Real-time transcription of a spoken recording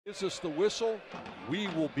Gives us the whistle, we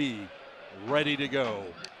will be ready to go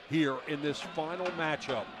here in this final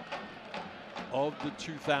matchup of the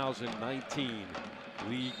 2019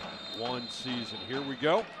 League One season. Here we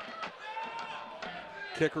go.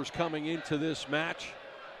 Kickers coming into this match.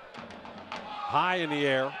 High in the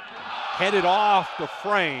air, headed off the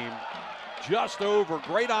frame, just over.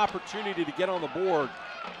 Great opportunity to get on the board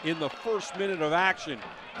in the first minute of action.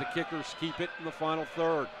 The Kickers keep it in the final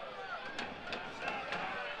third.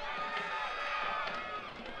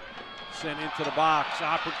 Sent into the box,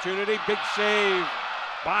 opportunity, big save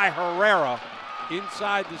by Herrera.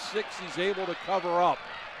 Inside the 6, he's able to cover up.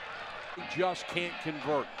 He just can't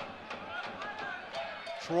convert.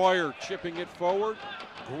 Troyer chipping it forward.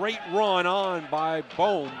 Great run on by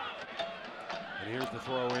Boateng. And here's the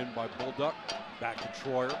throw in by Bulldog. Back to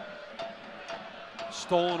Troyer.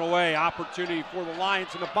 Stolen away, opportunity for the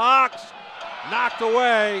Lions in the box. Knocked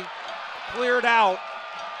away, cleared out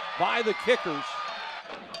by the Kickers.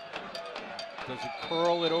 Does he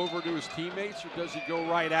curl it over to his teammates or does he go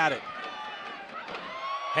right at it?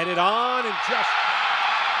 Headed on and just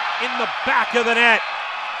in the back of the net.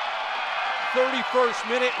 31st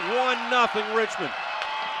minute, 1-0 Richmond.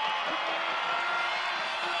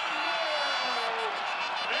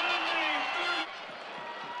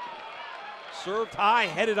 Served high,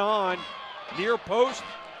 headed on, near post,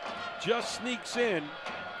 just sneaks in.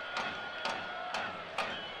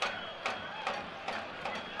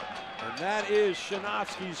 And that is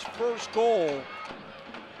Shanosky's first goal.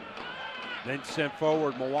 Then sent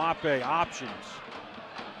forward, Mwape options.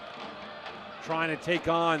 Trying to take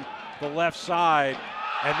on the left side,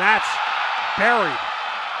 and that's buried.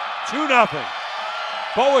 2-0.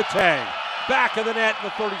 Boateng, back of the net in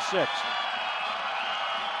the 36th.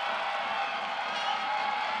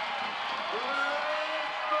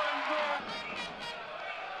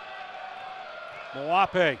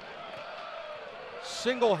 Mwape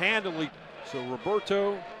single-handedly. So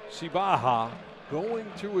Roberto Sibaha going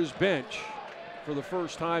to his bench for the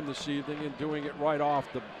first time this evening and doing it right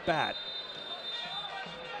off the bat.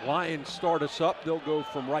 Lions start us up. They'll go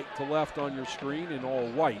from right to left on your screen in all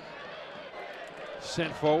white.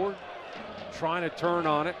 Sent forward, trying to turn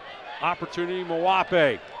on it. Opportunity,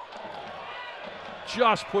 Mwape.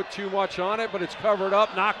 Just put too much on it, but it's covered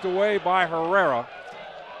up, knocked away by Herrera.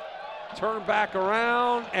 Turned back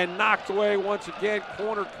around and knocked away once again.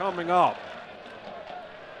 Corner coming up.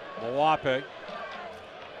 Mwape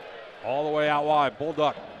all the way out wide.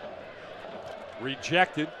 Bulldog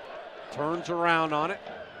rejected. Turns around on it.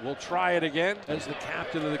 We'll try it again as the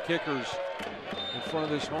captain of the Kickers in front of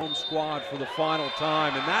this home squad for the final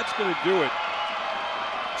time. And that's going to do it.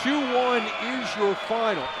 2-1 is your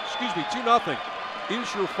final. Excuse me, 2-0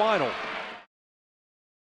 is your final.